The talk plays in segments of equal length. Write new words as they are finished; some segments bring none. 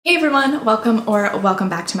Hey everyone, welcome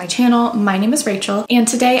back to my channel. My name is Rachel, and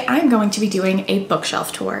today I'm going to be doing a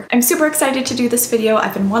bookshelf tour. I'm super excited to do this video.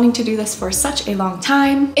 I've been wanting to do this for such a long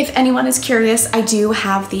time. If anyone is curious, I do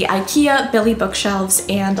have the IKEA Billy bookshelves,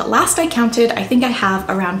 and last I counted, I think I have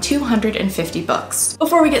around 250 books.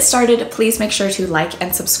 Before we get started, please make sure to like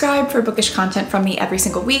and subscribe for bookish content from me every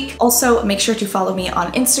single week. Also, make sure to follow me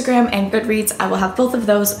on Instagram and Goodreads. I will have both of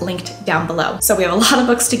those linked down below. So we have a lot of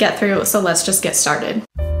books to get through, so let's just get started.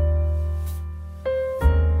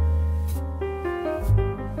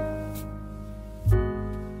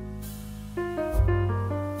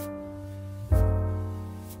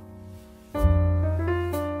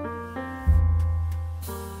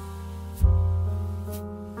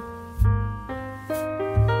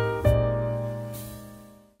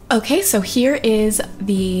 Okay, so here is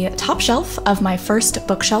the top shelf of my first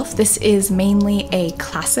bookshelf. This is mainly a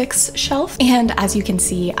classics shelf, and as you can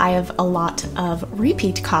see, I have a lot of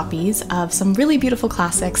repeat copies of some really beautiful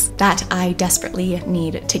classics that I desperately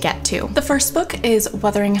need to get to. The first book is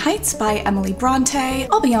Wuthering Heights by Emily Bronte.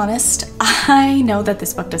 I'll be honest, I know that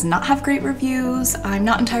this book does not have great reviews. I'm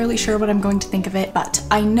not entirely sure what I'm going to think of it, but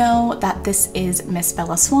I know that this is Miss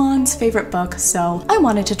Bella Swan's favorite book, so I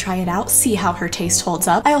wanted to try it out, see how her taste holds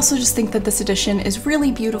up. I also just think that this edition is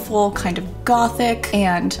really beautiful, kind of gothic,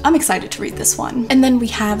 and I'm excited to read this one. And then we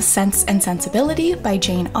have Sense and Sensibility by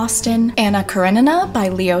Jane Austen, Anna Karenina by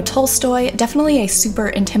Leo Tolstoy. Definitely a super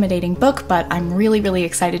intimidating book, but I'm really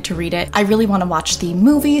excited to read it. I really want to watch the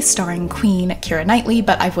movie starring Queen Keira Knightley,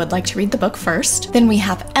 but I would like to read the book first. Then we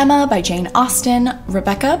have Emma by Jane Austen,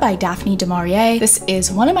 Rebecca by Daphne du Maurier. This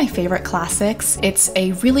is one of my favorite classics. It's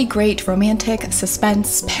a really great romantic,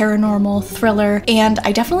 suspense, paranormal thriller, and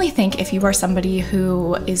I definitely think if you are somebody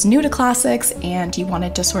who is new to classics and you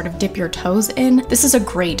wanted to sort of dip your toes in, this is a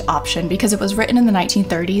great option because it was written in the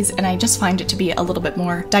 1930s and I just find it to be a little bit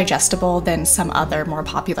more digestible than some other more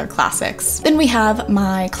popular classics. Then we have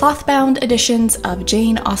my cloth-bound editions of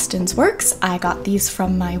Jane Austen's works. I got these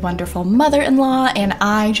from my wonderful mother-in-law and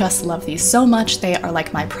I just love these so much. They are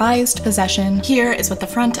like my prized possession. Here is what the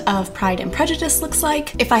front of Pride and Prejudice looks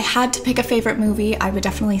like. If I had to pick a favorite movie, I would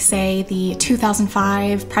definitely say the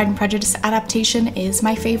 2005 Pride and Prejudice adaptation is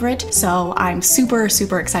my favorite, so I'm super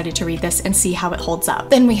excited to read this and see how it holds up.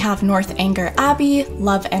 Then we have Northanger Abbey,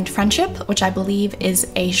 Love and Friendship, which I believe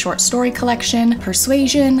is a short story collection,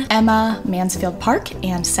 Persuasion, Emma, Mansfield Park,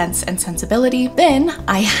 and Sense and Sensibility. Then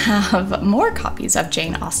I have more copies of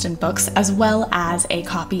Jane Austen books, as well as a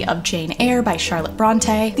copy of Jane Eyre by Charlotte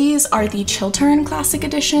Bronte. These are the Chiltern Classic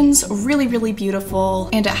Editions, really beautiful,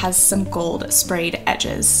 and it has some gold sprayed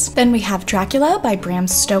edges. Then we have Dracula by Bram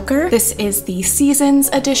Stoker. This is the Seasons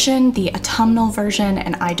edition, the autumnal version,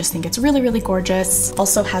 and I just think it's really gorgeous.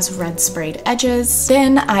 Also has red sprayed edges.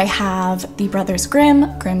 Then I have the Brothers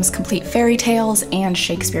Grimm, Grimm's Complete Fairy Tales, and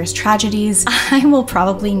Shakespeare's Tragedies. I will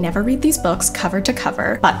probably never read these books cover to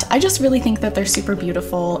cover, but I just really think that they're super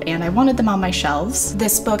beautiful and I wanted them on my shelves.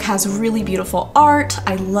 This book has really beautiful art.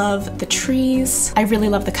 I love the trees. I really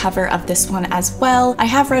love the cover of this one as well. I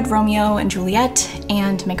have read Romeo and Juliet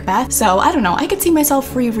and Macbeth, so I don't know, I could see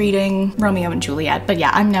myself rereading Romeo and Juliet, but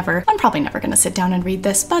yeah, I'm probably never gonna sit down and read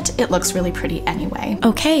this, but it looks really pretty anyway.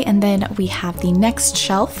 Okay, and then we have the next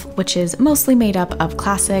shelf, which is mostly made up of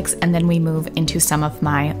classics, and then we move into some of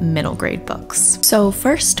my middle grade books. So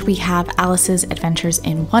first we have Alice's Adventures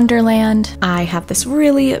in Wonderland. I have this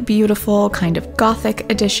really beautiful kind of gothic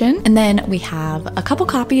edition, and then we have a couple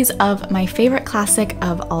copies of my favorite classic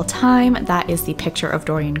of all time. That is The Picture of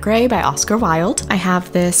Dorian Gray by Oscar Wilde. I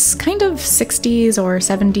have this kind of 60s or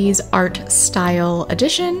 70s art style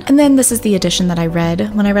edition, and then this is the edition that I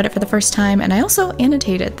read when I read it for the first time, and I also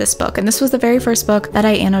annotated this book, and this was the very first book that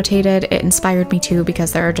I annotated. It inspired me too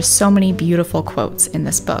because there are just so many beautiful quotes in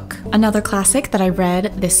this book. Another classic that I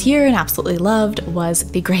read this year and absolutely loved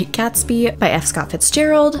was The Great Gatsby by F. Scott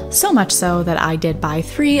Fitzgerald, so much so that I did buy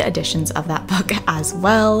 3 editions of that book as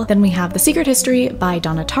well. Then we have The Secret History by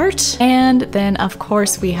Donna Tartt, and then of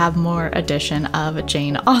course we have more edition of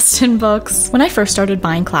Jane Austen books. When I first started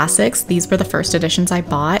buying classics, these were the first editions I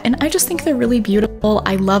bought, and I just think they're really beautiful.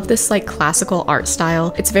 I love this like classical art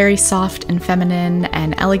style. It's very soft and feminine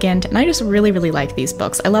and elegant, and I just really like these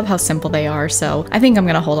books. I love how simple they are, so I think I'm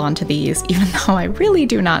gonna hold on to these, even though I really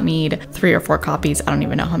do not need 3 or 4 copies. I don't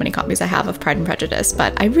even know how many copies I have of Pride and Prejudice,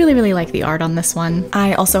 but I really like the art on this one.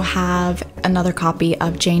 I also have another copy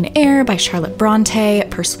of Jane Eyre by Charlotte Bronte.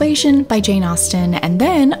 Persuasion by Jane Austen, and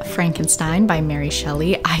then Frankenstein by Mary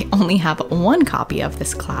Shelley. I only have one copy of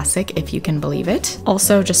this classic, if you can believe it.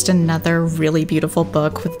 Also just another really beautiful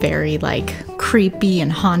book with very like creepy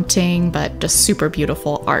and haunting, but just super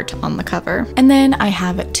beautiful art on the cover. And then I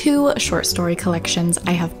have two short story collections.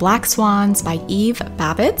 I have Black Swans by Eve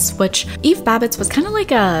Babbitt, which Eve Babbitt was kind of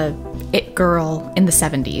like a it girl in the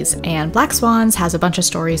 70s, and Black Swans has a bunch of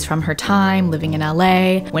stories from her time living in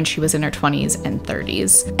LA when she was in her 20s and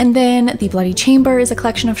 30s. And then The Bloody Chamber is a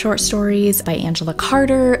collection of short stories by Angela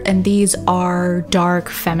Carter, and these are dark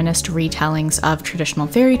feminist retellings of traditional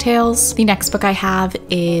fairy tales. The next book I have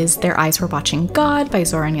is Their Eyes Were Watching God by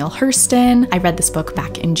Zora Neale Hurston. I read this book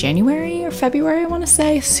back in January or February, I want to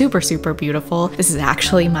say. Super, super beautiful. This is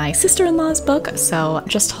actually my sister-in-law's book, so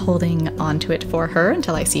just holding on to it for her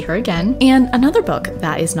until I see her again. And another book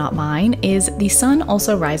that is not mine is The Sun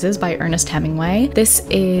Also Rises by Ernest Hemingway. This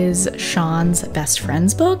is Sean's best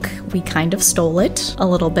friend's book. We kind of stole it a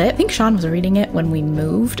little bit. I think Sean was reading it when we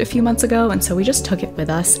moved a few months ago, and so we just took it with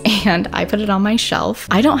us and I put it on my shelf.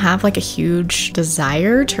 I don't have like a huge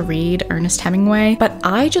desire to read Ernest Hemingway, but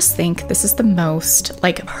I just think this is the most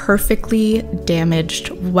like perfectly damaged,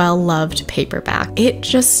 well-loved paperback. It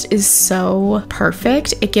just is so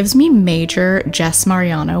perfect. It gives me major Jess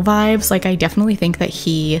Mariano vibes. Like I definitely think that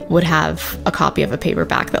he would have a copy of a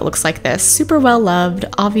paperback that looks like this. Super well loved,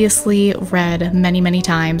 obviously read many, many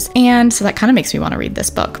times. And so that kind of makes me want to read this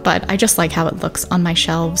book, but I just like how it looks on my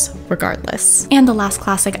shelves regardless. And the last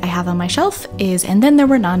classic I have on my shelf is And Then There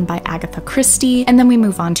Were None by Agatha Christie. And then we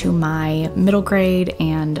move on to my middle grade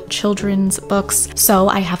and children's books. So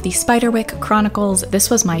I have the Spiderwick Chronicles. This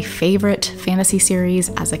was my favorite fantasy series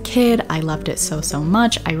as a kid. I loved it so, so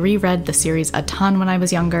much. I reread the series a ton when I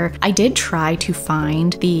was younger. I did try to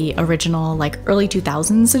find the original like early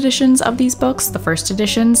 2000s editions of these books, the first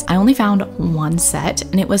editions. I only found one set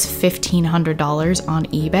and it was $1,500 on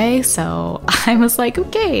eBay. So I was like,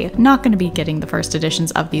 okay, not going to be getting the first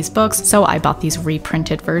editions of these books. So I bought these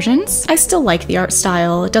reprinted versions. I still like the art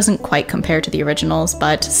style. It doesn't quite compare to the originals,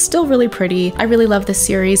 but still really pretty. I really love this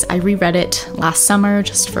series. I reread it last summer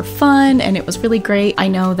just for fun and it was really great. I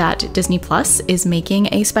know that Disney Plus is making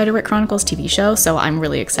a Spiderwick Chronicles TV show, so I'm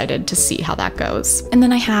really excited to see how that goes. And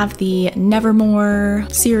then I have the Nevermore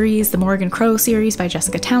series, the Morgan Crow series by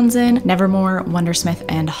Jessica Townsend, Nevermore, Wondersmith,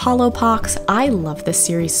 and Hollowpox. I love this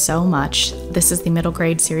series so much. This is the middle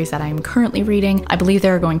grade series that I'm currently reading. I believe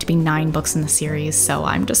there are going to be 9 books in the series, so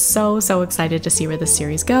I'm just so excited to see where this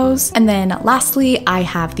series goes. And then lastly, I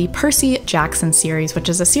have the Percy Jackson series, which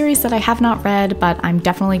is a series that I have not read, but I'm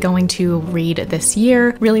definitely going to read this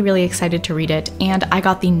year. Really excited to read it. And I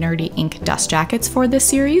got the Nerdy Ink dust jackets for this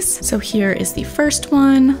series. So here is the first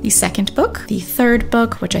one, the second book, the third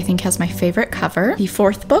book, which I think has my favorite cover, the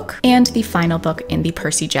fourth book, and the final book in the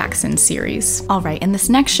Percy Jackson series. All right, and this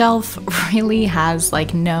next shelf really has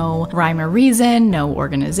like no rhyme or reason, no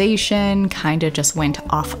organization, kind of just went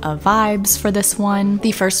off of vibes for this one.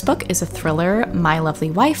 The first book is a thriller, My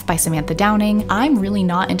Lovely Wife by Samantha Downing. I'm really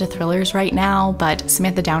not into thrillers right now, but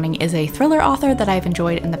Samantha Downing is a thriller author that I've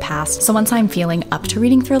enjoyed in the past. So once I'm feeling up to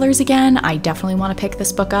reading thrillers again, I definitely want to pick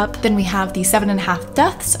this book up. Then we have The 7.5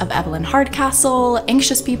 Deaths of Evelyn Hardcastle,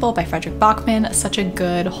 Anxious People by Frederick Bachman, such a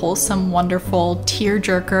good, wholesome, wonderful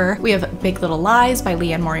tearjerker. We have Big Little Lies by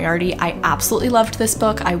Leanne Moriarty. I absolutely loved this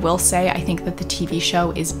book. I will say I think that the TV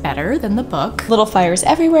show is better than the book. Little Fires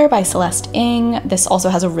Everywhere by Celeste Ng. This also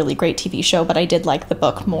has a really great TV show, but I did like the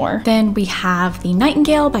book more. Then we have The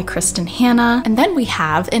Nightingale by Kristen Hanna. And then we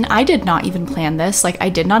have, and I did not even plan this, like I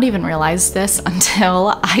did not even realize this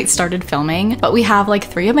until I started filming, but we have like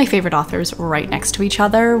 3 of my favorite authors right next to each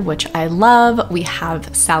other, which I love. We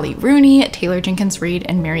have Sally Rooney, Taylor Jenkins Reid,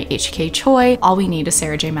 and Mary H.K. Choi. All we need is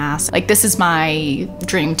Sarah J. Maas. Like this is my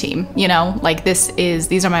dream team, you know? Like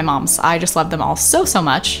these are my moms. I just love them all so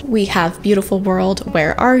much. We have Beautiful World,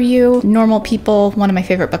 Where Are You? Normal People, one of my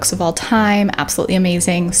favorite books of all time. Absolutely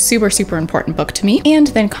amazing. Super important book to me. And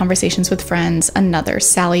then Conversations with Friends, another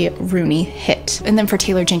Sally Rooney hit. And then for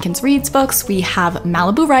Taylor Jenkins Reid's books, we have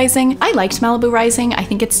Malibu Rising. I liked Malibu Rising. I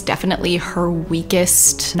think it's definitely her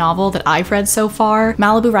weakest novel that I've read so far.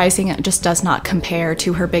 Malibu Rising just does not compare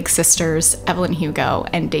to her big sisters, Evelyn Hugo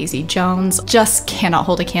and Daisy Jones. Just cannot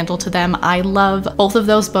hold a candle to them. them. I love both of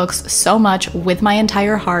those books so much with my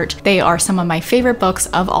entire heart. They are some of my favorite books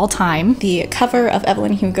of all time. The cover of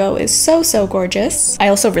Evelyn Hugo is so gorgeous. I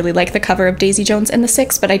also really like the cover of Daisy Jones and the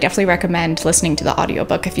Six, but I definitely recommend listening to the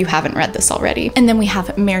audiobook if you haven't read this already. And then we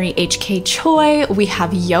have Mary H.K. Choi. We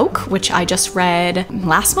have Yoke, which I just read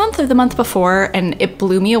last month or the month before, and it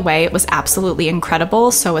blew me away. It was absolutely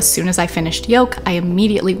incredible. So as soon as I finished Yoke, I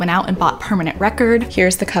immediately went out and bought Permanent Record.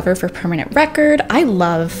 Here's the cover for Permanent Record. I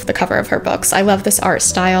love the cover of her books. I love this art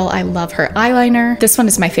style. I love her eyeliner. This one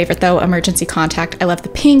is my favorite though, Emergency Contact. I love the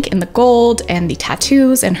pink and the gold and the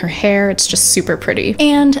tattoos and her hair. It's just super pretty.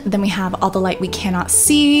 And then we have All the Light We Cannot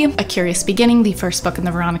See, A Curious Beginning, the first book in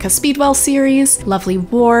the Veronica Speedwell series, Lovely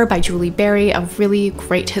War by Julie Berry, a really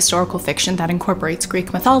great historical fiction that incorporates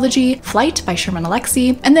Greek mythology, Flight by Sherman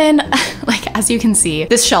Alexie. And then, like, as you can see,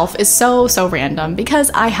 this shelf is so random because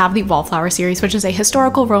I have the Wallflower series, which is a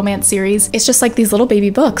historical romance series. It's just like these little baby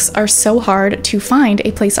books are so hard to find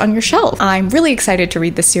a place on your shelf. I'm really excited to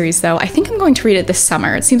read this series though. I think I'm going to read it this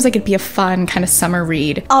summer. It seems like it'd be a fun kind of summer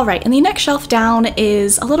read. All right, and the next shelf down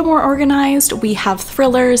is a little more organized. We have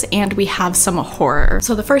thrillers and we have some horror.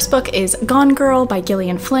 So the first book is Gone Girl by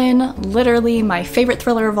Gillian Flynn, literally my favorite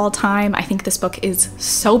thriller of all time. I think this book is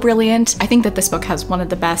so brilliant. I think that this book has one of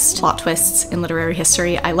the best plot twists in literary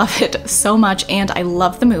history. I love it so much and I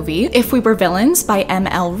love the movie. If We Were Villains by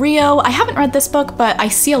M.L. Rio. I haven't read this book, but I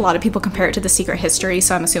see a lot of people compare it to The Secret History,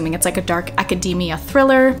 so I'm assuming it's like a dark academia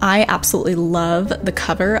thriller. I absolutely love the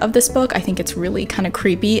cover of this book. I think it's really kind of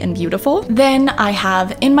creepy and beautiful. Then I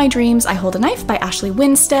have In My Dreams, I Hold a Knife by Ashley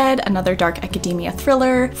Winstead, another dark academia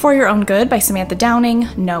thriller. For Your Own Good by Samantha Downing.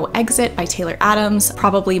 No Exit by Taylor Adams,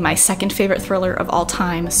 probably my second favorite thriller of all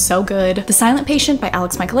time, so good. The Silent Patient by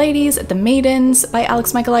Alex Michaelides. The Maidens by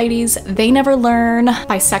Alex Michaelides. They Never Learn,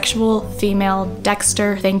 bisexual female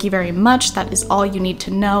Dexter. Thank you very much. That is all you need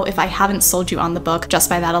to know. If I haven't sold you on the book just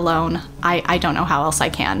by that alone, I don't know how else I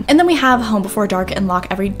can. And then we have Home Before Dark and Lock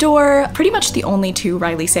Every Door, pretty much the only two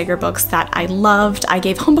Riley Sager books that I loved. I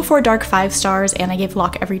gave Home Before Dark 5 stars and I gave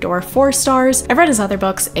Lock Every Door 4 stars. I've read his other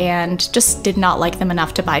books and just did not like them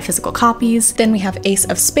enough to buy physical copies. Then we have Ace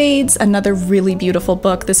of Spades, another really beautiful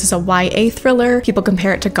book. This is a YA thriller. People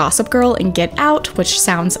compare it to Gossip Girl and Get Out, which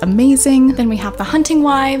sounds amazing. Then we have The Hunting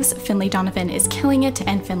Wives, Finlay Donovan is Killing It,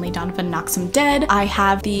 and Finlay Donovan Knocks Him Dead. I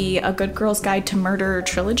have the A Good Girl's Guide to Murder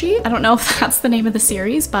trilogy. I don't know if that's the name of the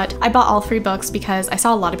series, but I bought all 3 books because I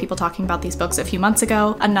saw a lot of people talking about these books a few months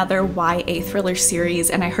ago, another YA thriller series,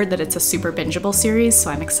 and I heard that it's a super bingeable series,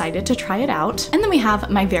 so I'm excited to try it out. And then we have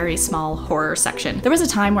my very small horror section. There was a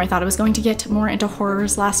time where I thought I was going to get more into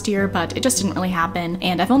horrors last year, but it just didn't really happen,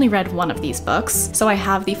 and I've only read one of these books. So I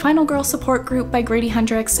have The Final Girl Support Group by Grady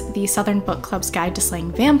Hendrix, the Southern Book Club's Guide to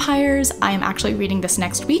Slaying Vampires. I am actually reading this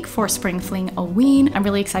next week for Spring Fling Oween. I'm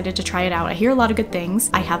really excited to try it out. I hear a lot of good things.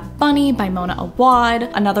 I have Bunny by Mona Awad,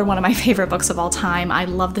 another one of my favorite books of all time. I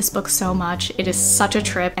love this book so much. It is such a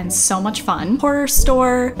trip and so much fun. Horror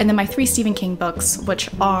Store, and then my 3 Stephen King books, which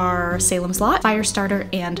are Salem's Lot, Firestarter,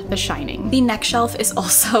 and The Shining. The next shelf is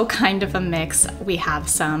also kind of a mix. We have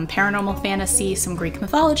some paranormal fantasy, some Greek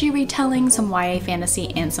mythology retelling, some YA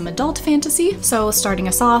fantasy, and some adult fantasy. So starting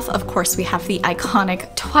us off, of course, we have the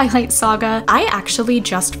iconic Twilight Saga. I actually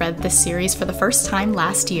just read this series for the first time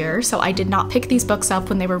last year, so I did not pick these books up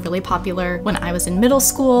when they were really popular when I was in middle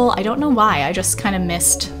school. I don't know why, I just kind of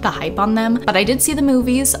missed the hype on them, but I did see the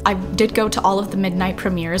movies. I did go to all of the midnight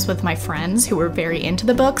premieres with my friends who were very into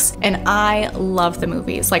the books, and I love the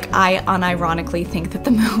movies. Like, I unironically think that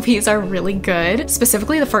the movies are really good,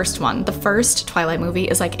 specifically the first one. The first Twilight movie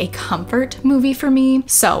is like a comfort movie for me.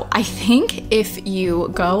 So I think if you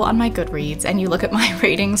go on my Goodreads and you look at my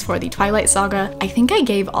ratings for the Twilight Saga, I think I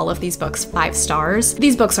gave all of these books 5 stars.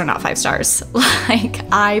 These books are not 5 stars. Like,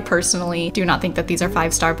 I personally do not think that these are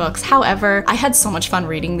 5-star books. However, I had so much fun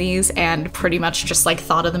reading these and pretty much just like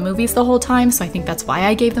thought of the movies the whole time, so I think that's why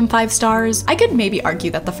I gave them 5 stars. I could maybe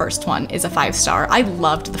argue that the first one is a 5-star. I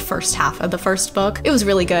loved the first half of the first book. It was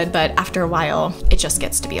really good, but after a while, it just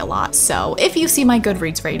gets to be a lot. So if you see my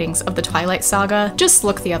Goodreads ratings of the Twilight Saga, just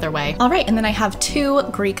look the other way. All right, and then I have 2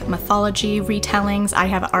 Greek mythology retellings. I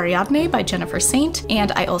have Ariadne by Jennifer Saint,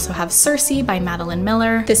 and I also have Circe by Madeline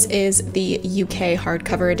Miller. This is the UK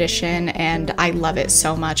hardcover edition, and I love it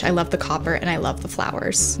so much. I love the copper and I love the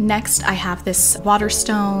flowers. Next, I have this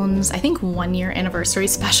Waterstones, I think 1-year anniversary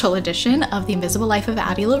special edition of The Invisible Life of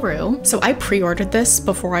Addie LaRue. So I pre-ordered this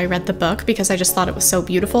before I read the book because I just thought it was so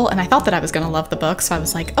beautiful, and I thought that I was gonna love the book, so I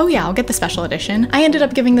was like, oh yeah, I'll get the special edition. I ended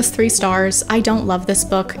up giving this 3 stars. I don't love this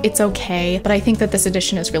book. It's okay, but I think that this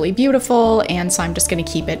edition is really beautiful, and so I'm just gonna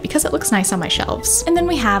keep it because it looks nice on my shelves. And then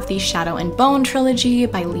we have the Shadow and Bone trilogy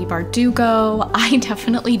by Leigh Bardugo. I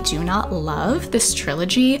definitely do not love this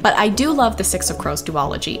trilogy, but I do love the Six of Crows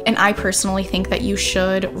duology, and I personally think that you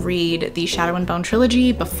should read the Shadow and Bone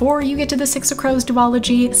trilogy before you get to the Six of Crows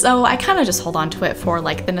duology, so I kind of just hold on to it for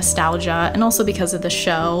like the nostalgia and also because of the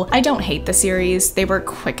show. I don't hate the series. They were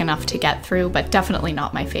quick enough to get through, but definitely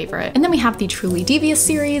not my favorite. And then we have the Truly Devious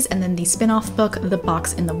series, and then the spin-off book, The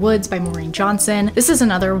Box in the Woods by Maureen Johnson. This is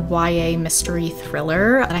another YA mystery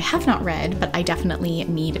thriller that I have not read, but I definitely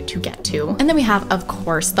need to get to. And then we have, of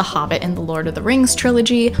course, The Hobbit and the Lord of the Rings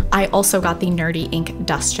trilogy. I also got the Nerdy Ink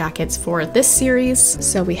dust jackets for this series.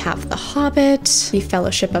 So we have The Hobbit, The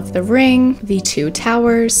Fellowship of the Ring, The Two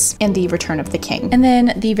Towers, and The Return of the King. And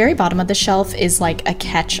then the very bottom of the shelf is like a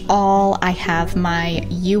catch-all. I have my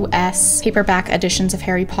US paperback editions of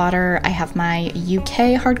Harry Potter, I have my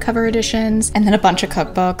UK hardcover editions, and then a bunch of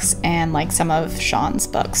cookbooks and like some of Sean's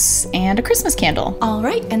books and a Christmas candle. All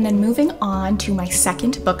right, and then moving on to my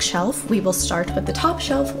second bookshelf, we will start with the top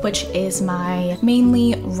shelf, which is my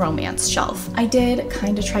mainly romance shelf. I did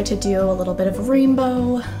kind of try to do a little bit of a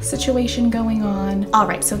rainbow situation going on. All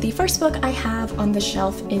right, so the first book I have on the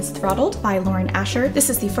shelf is Throttled by Lauren Asher. This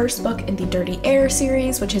is the first book in the Dirty Air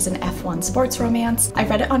series, which is an F1 sports romance. I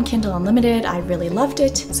read it on Kindle Unlimited. I really loved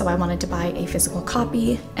it, so I wanted to buy a physical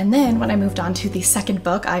copy. And then when I moved on to the second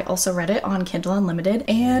book, I also read it on Kindle Unlimited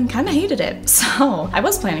and kind of hated it. So I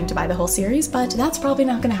was planning to buy the whole series, but that's probably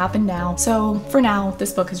not going to happen now. So for now,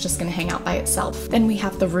 this book is just going to hang out by itself. Then we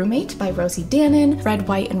have The Roommate by Rosie Dannon, Red,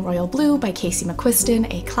 White, and Royal Blue by Casey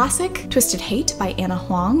McQuiston, a classic, Twisted Hate by Anna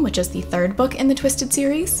Huang, which is the third book in the Twisted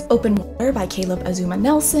series, Open Water by Caleb Azuma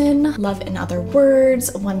Nelson, Love in Other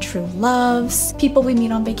Words, One True Loves, People We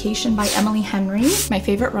Meet on Vacation by Emily Henry, my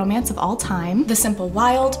favorite romance of all time, The Simple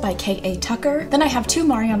Wild by K.A. Tucker. Then I have two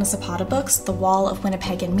Mariana Zapata books, The Wall of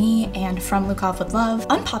Winnipeg and Me and From Lukov with Love.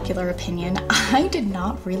 Unpopular opinion, I did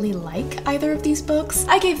not really like either of these books.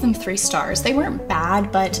 I gave them 3 stars. They weren't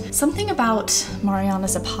bad, but something about Mariana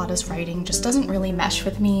Zapata's writing just doesn't really mesh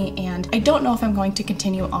with me, and I don't know if I'm going to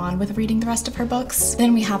continue on with reading the rest of her books.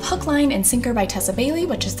 Then we have Hook, Line, and Sinker by Tessa Bailey,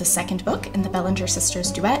 which is the second book in the Bellinger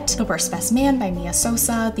Sisters duet, The Worst Best Man by Mia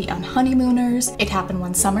Sosa, The Unhoneymooners, It Happened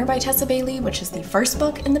One Summer by Tessa Bailey, which is the first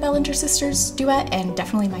book in the Bellinger Sisters duet and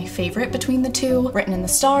definitely my favorite between the two, Written in the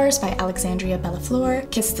Stars by Alexandria Bellafleur,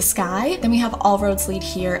 Kiss the Sky. Then we have All Roads Lead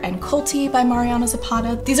Here and Colty by Mariana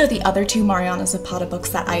Zapata. These are the other 2 Mariana Zapata books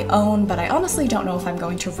that I own, but I honestly don't know if I'm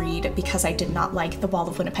going to read because I did not like The Wall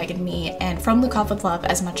of Winnipeg and Me and From Lukov with Love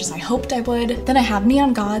as much as I hoped I would. Then I have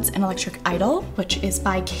Neon Gods and Electric Idol, which is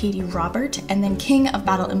by Katie Robert, and then King of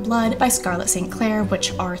Battle and Blood by Scarlett St. Clair,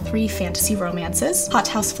 which are 3 fantasy romances. Hot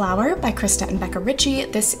House Flower by Krista and Becca Ritchie.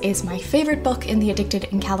 This is my favorite book in the Addicted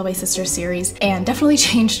and Calloway Sisters series and definitely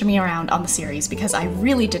changed me around on the series because I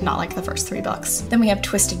really did not like the first 3 books. Then we have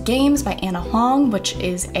Twisted Games by Anna Huang, which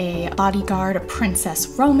is a bodyguard princess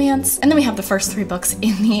romance. And then we have the first 3 books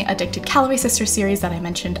in the Addicted Calloway Sisters series that I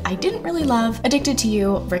mentioned I didn't really love, Addicted to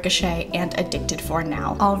You, Ricochet, and Addicted for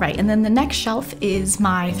Now. All right, and then the next shelf is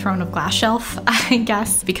my Throne of Glass shelf, I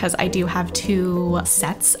guess, because I do have 2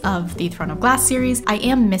 sets of the Throne of Glass series. I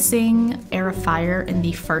am missing Heir of Fire in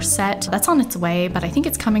the first set. That's on its way, but I think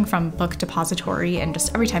it's coming from Book Depository, and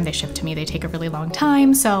just every time they ship to me, they take a really long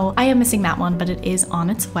time, so I am missing that one, but it is on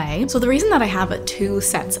its way. So the reason that I have 2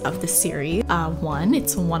 sets of this series, one,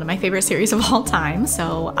 it's one of my favorite series of all time,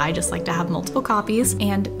 so I just like to have multiple copies,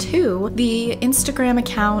 and 2, the Instagram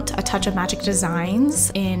account A Touch of Magic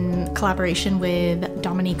Designs, in collaboration with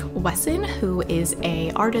Dominique Wesson, who is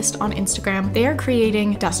an artist on Instagram, they are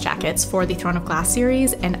creating dust jackets for the Throne of Glass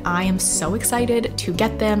series, and I am so excited to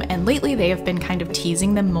get them, and lately they have been kind of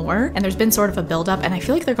teasing them more, and there's been sort of a build-up, and I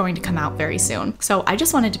feel like they're going to come out very soon. So I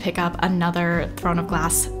just wanted to pick up another Throne of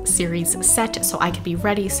Glass series set so I could be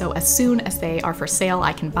ready, so as soon as they are for sale,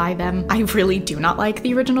 I can buy them. I really do not like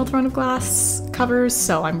the original Throne of Glass covers,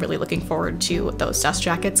 so I'm really looking forward to those dust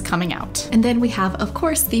jackets coming out. And then we have, of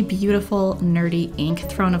course, the beautiful Nerdy Ink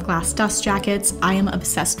Throne of Glass dust jackets. I am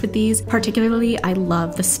obsessed with these. Particularly, I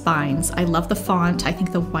love the spines. I love the font. I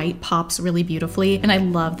think the white pops really beautifully, and I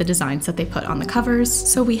love the designs that they put on the covers.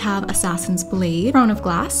 So we have Assassin's Blade, Throne of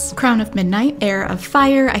Glass, Crown of Midnight, Heir of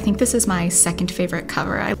Fire. I think this is my second favorite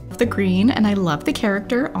cover. I love the green, and I love the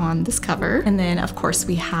character on this cover. And then, of course,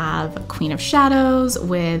 we have Queen of Shadows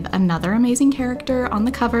with another amazing character on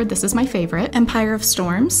the cover. This is my favorite. Empire of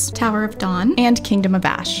Storms, Tower of Dawn, and Kingdom of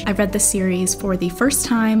Ash. I read this series for the first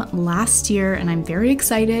time last year, and I'm very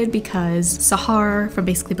excited because Sahar from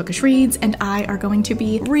Basically Bookish Reads and I are going to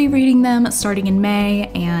be rereading them starting starting in May,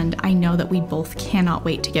 and I know that we both cannot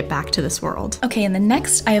wait to get back to this world. Okay, and then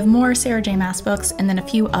next I have more Sarah J. Maas books and then a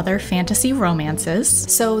few other fantasy romances.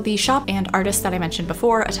 So the shop and artist that I mentioned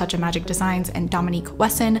before, A Touch of Magic Designs and Dominique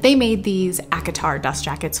Wesson, they made these ACOTAR dust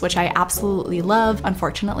jackets, which I absolutely love.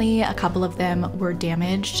 Unfortunately, a couple of them were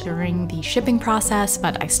damaged during the shipping process,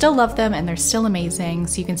 but I still love them and they're still amazing.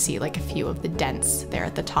 So you can see like a few of the dents there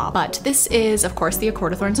at the top. But this is, of course, the A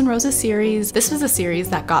Court of Thorns and Roses series. This was a series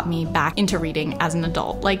that got me back into reading as an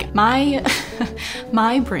adult. Like my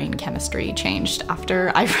brain chemistry changed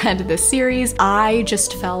after I read this series. I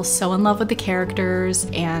just fell so in love with the characters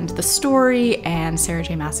and the story and Sarah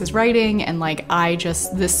J. Maas's writing, and like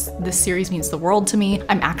this series means the world to me.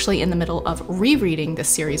 I'm actually in the middle of rereading this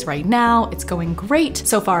series right now. It's going great.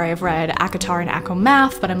 So far I've read ACOTAR and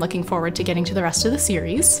ACOMAF, but I'm looking forward to getting to the rest of the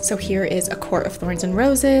series. So here is A Court of Thorns and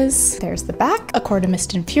Roses. There's the back, A Court of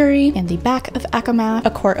Mist and Fury, and the back of ACOMAF, A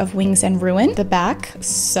Court of Wings and Ruin. The back,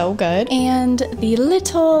 so good. And the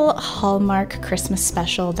little Hallmark Christmas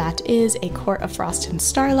special that is A Court of Frost and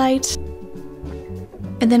Starlight.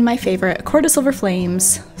 And then my favorite, A Court of Silver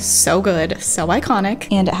Flames. So good, so iconic.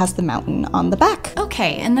 And it has the mountain on the back.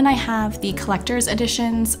 Okay, and then I have the collector's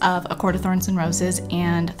editions of A Court of Thorns and Roses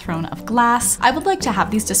and Throne of Glass. I would like to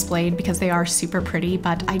have these displayed because they are super pretty,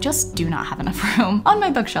 but I just do not have enough room on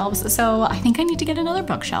my bookshelves, so I think I need to get another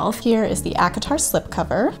bookshelf. Here is the ACOTAR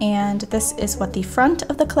slipcover, and this is what the front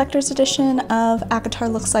of the collector's edition of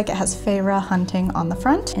ACOTAR looks like. It has Feyre hunting on the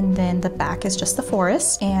front, and then the back is just the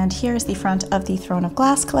forest. And here is the front of the Throne of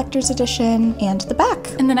Glass collector's edition and the back.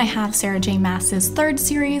 And then I have Sarah J. Maas's third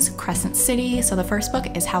series, Crescent City. So the first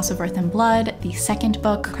book is House of Earth and Blood. The second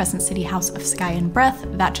book, Crescent City, House of Sky and Breath,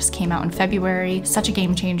 that just came out in February. Such a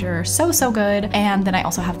game changer, so good. And then I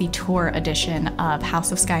also have the tour edition of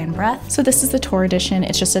House of Sky and Breath. So this is the tour edition.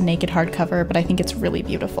 It's just a naked hardcover, but I think it's really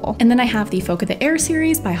beautiful. And then I have the Folk of the Air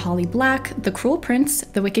series by Holly Black, The Cruel Prince,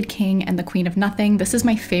 The Wicked King, and The Queen of Nothing. This is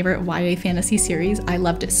my favorite YA fantasy series. I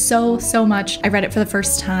loved it so much. I read it for the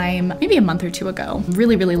first time maybe a month or two ago.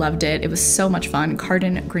 Really loved it. It was so much fun.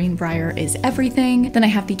 Carden Greenbrier is everything. Then I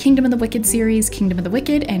have the Kingdom of the Wicked series, Kingdom of the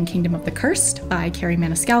Wicked and Kingdom of the Cursed by Carrie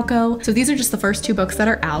Maniscalco. So these are just the first two books that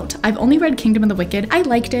are out. I've only read Kingdom of the Wicked. I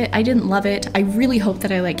liked it. I didn't love it. I really hope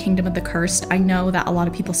that I like Kingdom of the Cursed. I know that a lot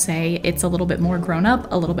of people say it's a little bit more grown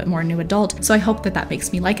up, a little bit more new adult. So I hope that that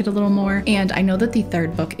makes me like it a little more. And I know that the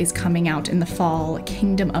third book is coming out in the fall,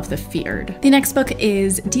 Kingdom of the Feared. The next book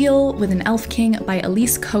is Deal with an Elf King by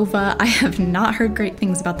Elise Kova. I have not heard great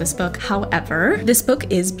things about this book. However, this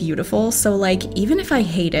book is beautiful. So like, even if I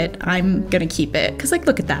hate it, I'm gonna keep it. Cause like,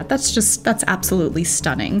 look at that. That's absolutely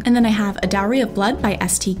stunning. And then I have A Dowry of Blood by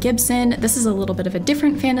S.T. Gibson. This is a little bit of a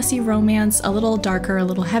different fantasy romance, a little darker, a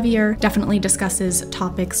little heavier, definitely discusses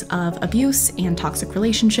topics of abuse and toxic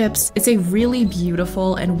relationships. It's a really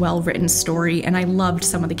beautiful and well-written story, and I loved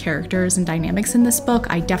some of the characters and dynamics in this book.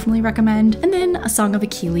 I definitely recommend. And then A Song of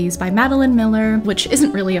Achilles by Madeline Miller, which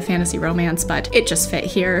isn't really a fantasy romance, but it just fit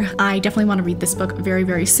here. I definitely want to read this book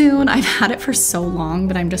very soon. I've had it for so long,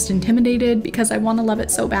 but I'm just intimidated because I want to love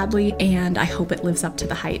it so badly, and I hope it lives up to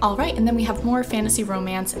the hype. All right, and then we have more fantasy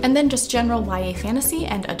romance, and then just general YA fantasy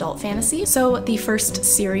and adult fantasy. So the first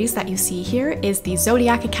series that you see here is the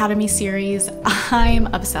Zodiac Academy series. I'm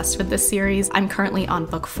obsessed with this series. I'm currently on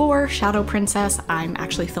book 4, Shadow Princess. I'm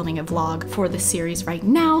actually filming a vlog for this series right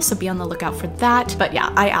now, so be on the lookout for that. But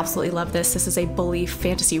yeah, I absolutely love this. This is a bully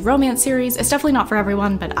fantasy romance series. It's definitely not for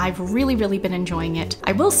everyone, but I've really been enjoying it.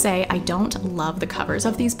 I will say I don't love the covers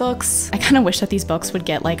of these books. I kind of wish that these books would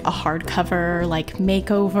get like a hardcover like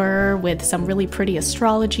makeover with some really pretty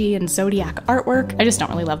astrology and zodiac artwork. I just don't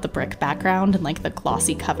really love the brick background and like the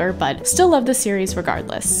glossy cover, but still love the series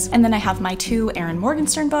regardless. And then I have my 2 Erin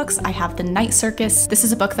Morgenstern books. I have The Night Circus. This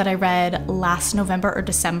is a book that I read last November or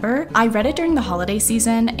December. I read it during the holiday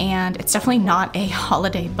season, and it's definitely not a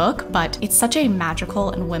holiday book, but it's such a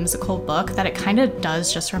magical and whimsical book that it kind of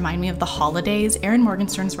does just remind me of the holidays. Erin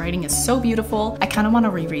Morgenstern's writing is so beautiful. I kind of want to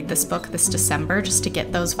reread this book this December just to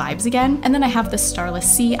get those vibes again. And then I have The Starless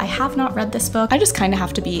Sea. I have not read this book. I just kind of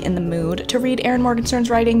have to be in the mood to read Erin Morgenstern's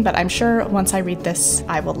writing, but I'm sure once I read this,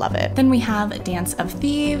 I will love it. Then we have Dance of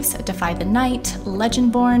Thieves, Defy the Night,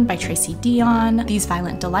 Legendborn by Tracy Dion, These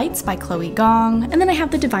Violent Delights by Chloe Gong, and then I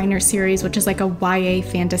have the Diviner series, which is like a YA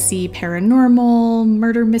fantasy paranormal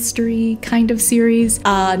murder mystery kind of series.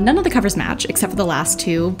 None of the covers match except for the last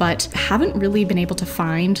two, but haven't really been able to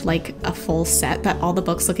find like a full set that all the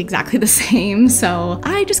books look exactly the same. So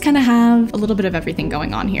I just kind of have a little bit of everything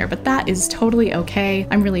going on here, but that is totally okay.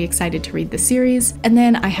 I'm really excited to read the series. And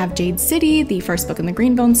then I have Jade City, the first book in the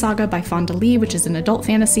Greenbone saga by Fonda Lee, which is an adult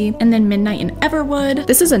fantasy. And then Midnight in Everwood.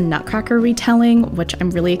 This is a Nutcracker retelling, which I'm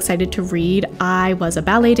really excited to read. I was a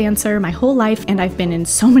ballet dancer my whole life, and I've been in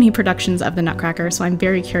so many productions of the Nutcracker, so I'm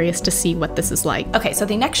very curious to see what this is like. Okay, so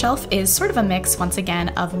the next shelf is sort of a mix, once again,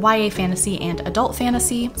 of YA fantasy and adult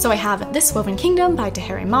fantasy. So I have This Woven Kingdom by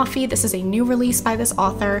Tahereh Mafi. This is a new release by this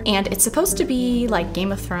author, and it's supposed to be like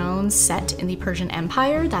Game of Thrones set in the Persian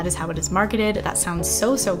Empire. That is how it is marketed. That sounds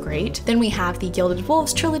so great. Then we have the Gilded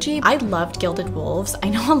Wolves trilogy. I loved Gilded Wolves. I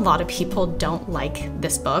know a lot of people don't like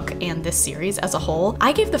this book and this series as a whole.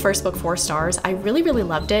 I gave the first book 4 stars. I really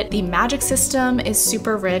loved it. The magic system is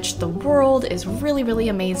super rich. The world is really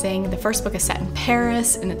amazing. The first book is set in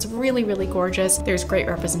Paris, and it's really gorgeous. There's great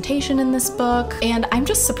representation in this book, and I'm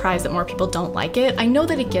just surprised that more people don't like it. I know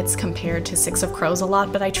that it gets compared to Six of Crows a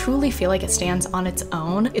lot, but I truly feel like it stands on its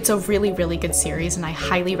own. It's a really good series, and I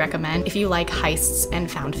highly recommend if you like heists and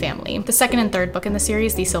found family. The second and third book in the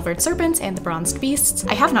series, The Silvered Serpents and The Bronzed Beasts,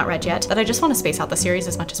 I have not read yet, but I just want to space out the series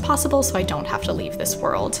as much as possible so I don't have to leave this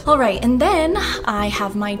world. All right, and then I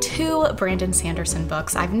have my 2 Brandon Sanderson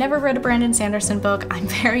books. I've never read a Brandon Sanderson book. I'm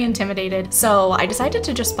very intimidated, so I decided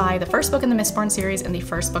to just buy the first book in the Mistborn series and the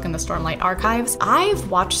first book in the Stormlight Archives. I've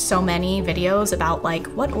watched so many videos about like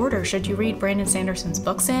what order should you read Brandon Sanderson's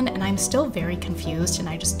books in, and I'm still very confused and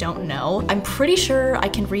I just don't know. I'm pretty sure I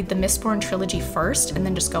can read the Mistborn trilogy first and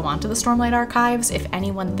then just go on to the Stormlight Archives. If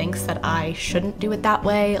anyone thinks that I shouldn't do it that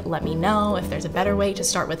way, let me know if there's a better way to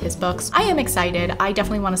start with his books. I am excited. I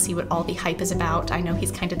definitely want to see what all the hype is about. I know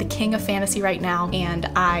he's kind of the king of fantasy right now, and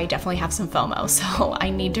I definitely have some FOMO, so I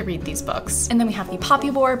need to read these books. And then we have The Poppy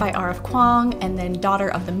War by R.F. Kuang, and then Daughter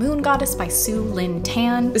of the Moon Goddess by Su Lin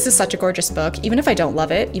Tan. This is such a gorgeous book. Even if I don't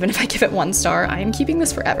love it, even if I give it 1 star, I am keeping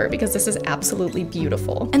this forever because this is absolutely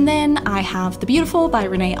beautiful. And then I have The Beautiful by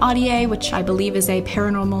Renee Audier, which I believe is a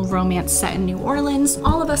paranormal romance set in New Orleans.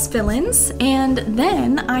 All of Us Villains. And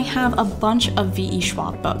then I have a bunch of V.E.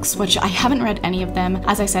 Schwab books, which I haven't read any of them.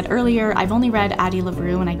 As I said earlier, I've only read Addie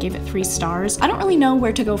LaRue and I gave it 3 stars. I don't really know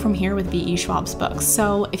where to go from here with V.E. Schwab's books,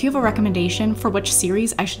 so if you have a recommendation for which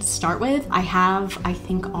series I should start with, I have, I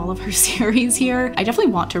think, all of her series here. I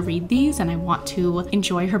definitely want to read these and I want to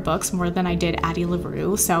enjoy her books more than I did Addie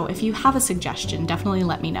LaRue, so if you have a suggestion, definitely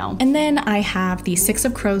let me know. And then I have the Six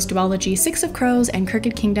of Crows duology, Six of Crows and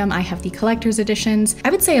Crooked Kingdom. I have the collector's editions. I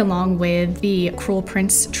would say along with the Cruel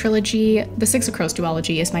Prince trilogy, the Six of Crows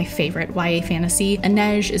duology is my favorite YA fantasy.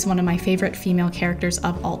 Inej is one of my favorite female characters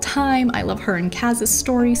of all time. I love her and Kaz's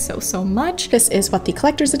story so much. This is what the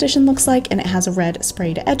collector's edition looks like, and it has red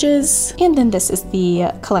sprayed edges. And then this is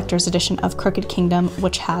the collector's edition of Crooked Kingdom,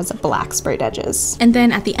 which has black sprayed edges. And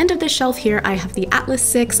then at the end of this shelf here, I have the Atlas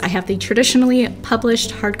 6, I have the traditionally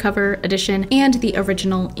published hardcover edition and the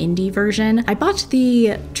original indie version. I bought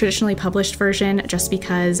the traditionally published version just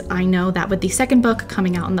because I know that with the second book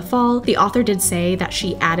coming out in the fall, the author did say that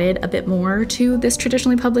she added a bit more to this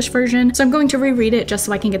traditionally published version, so I'm going to reread it just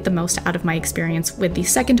so I can get the most out of my experience with the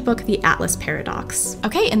second book, The Atlas Paradox.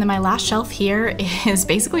 Okay, and then my last shelf here is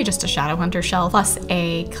basically just a Shadowhunter shelf plus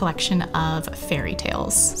a collection of fairy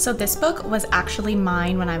tales. So this book was actually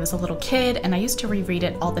mine when I was a little kid, and I used to reread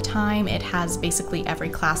it all the time. It has basically every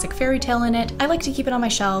classic fairy tale in it. I like to keep it on my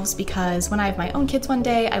shelves because when I have my own kids one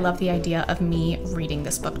day, I love the idea of me reading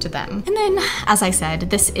this book to them. And then, as I said,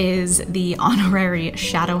 this is the honorary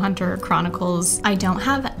Shadowhunter Chronicles. I don't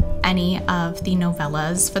have any of the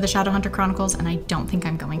novellas for the Shadowhunter Chronicles, and I don't think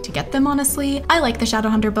I'm going to get them, honestly. I like the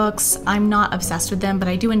Shadowhunter books. I'm not obsessed with them, but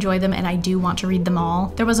I do enjoy them and I do want to read them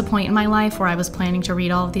all. There was a point in my life where I was planning to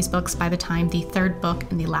read all of these books by the time the third book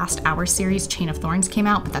in the Last Hour series, Chain of Thorns, came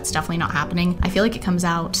out, but that's definitely not happening. I feel like it comes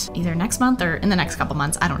out either next month or in the next couple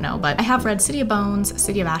months, I don't know, but I have read City of Bones,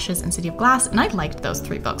 City of Ashes, and City of Glass, and I liked those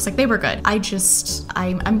 3 books. Like, they were good.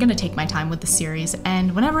 I'm gonna take my time with the series,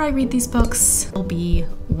 and whenever I read these books, it'll be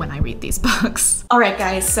when I read these books. All right,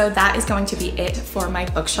 guys, so that is going to be it for my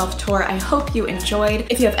bookshelf tour. I hope you enjoyed.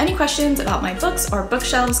 If you have any questions about my books or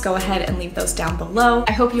bookshelves, go ahead and leave those down below.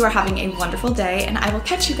 I hope you are having a wonderful day, and I will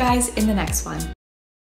catch you guys in the next one.